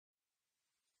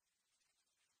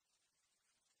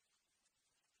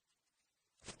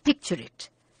Picture it.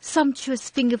 Sumptuous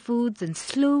finger foods and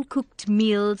slow-cooked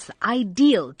meals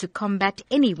ideal to combat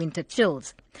any winter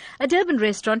chills. A Durban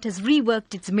restaurant has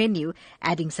reworked its menu,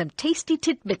 adding some tasty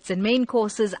tidbits and main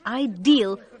courses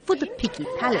ideal for the picky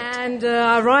palate. And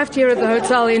I arrived here at the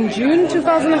hotel in June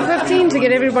 2015 to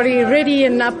get everybody ready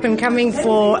and up and coming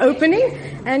for opening.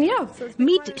 And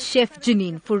Meet Chef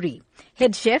Janine Fourie,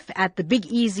 head chef at the Big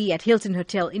Easy at Hilton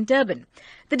Hotel in Durban.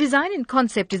 The design and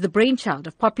concept is the brainchild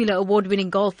of popular award-winning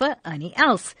golfer Ernie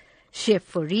Els. Chef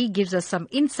Fourie gives us some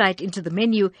insight into the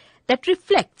menu that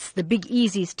reflects the Big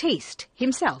Easy's taste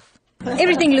himself.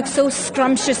 Everything looks so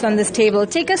scrumptious on this table.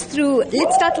 Take us through,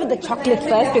 let's start with the chocolate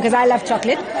first because I love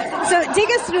chocolate. So take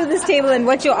us through this table and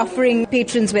what you're offering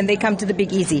patrons when they come to the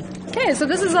Big Easy. Okay, so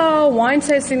this is our wine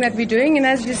tasting that we're doing, and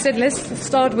as you said, let's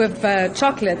start with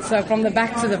chocolate, so from the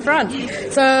back to the front.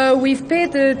 So we've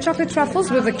paired the chocolate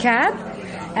truffles with the cab,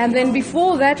 and then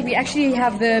before that we actually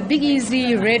have the Big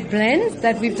Easy red blend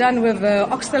that we've done with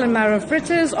oxtail and marrow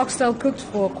fritters, oxtail cooked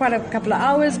for quite a couple of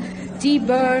hours,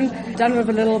 deboned, done with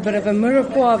a little bit of a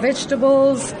mirepoix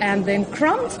vegetables, and then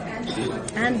crumbed.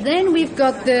 And then we've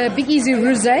got the Big Easy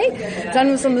rosé,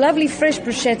 done with some lovely fresh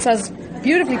bruschettas,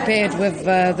 beautifully paired with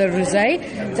the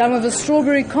rosé, done with a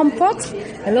strawberry compote,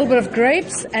 a little bit of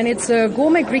grapes, and it's a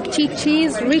gourmet Greek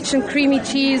cheese, rich and creamy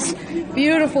cheese,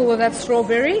 beautiful with that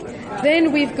strawberry.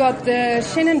 Then we've got the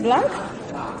Chenin Blanc,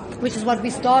 which is what we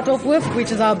start off with,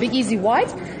 which is our Big Easy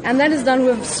white, and that is done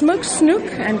with smoked snook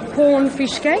and corn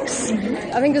fish cakes.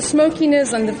 I think the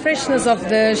smokiness and the freshness of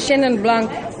the Chenin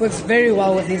Blanc works very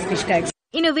well with these fish cakes.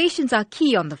 Innovations are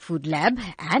key on the Food Lab,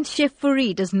 and Chef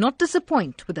Fourie does not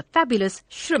disappoint with a fabulous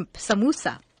shrimp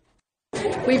samosa.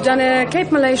 We've done a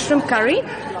Cape Malay shrimp curry,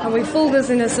 and we filled this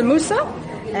in a samosa.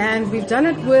 And we've done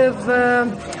it with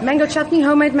mango chutney,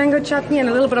 homemade mango chutney, and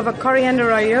a little bit of a coriander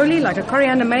aioli, like a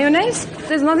coriander mayonnaise.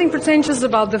 There's nothing pretentious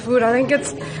about the food. I think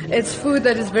it's food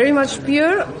that is very much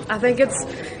pure. I think it's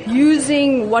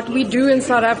using what we do in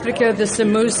South Africa, the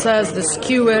samosas, the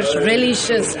skewers,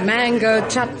 relishes, mango,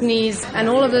 chutneys, and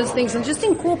all of those things, and just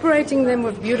incorporating them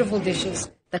with beautiful dishes.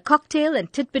 The cocktail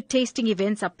and tidbit tasting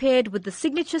events are paired with the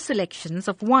signature selections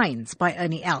of wines by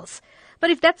Ernie Els. But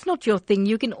if that's not your thing,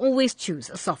 you can always choose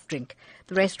a soft drink.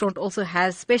 The restaurant also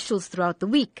has specials throughout the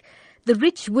week. The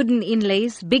rich wooden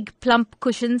inlays, big plump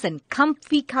cushions and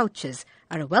comfy couches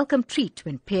are a welcome treat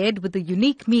when paired with the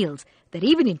unique meals that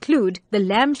even include the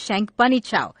lamb shank bunny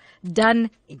chow, done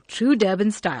in true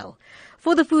Durban style.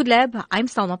 For the Food Lab, I'm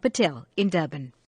Salma Patel in Durban.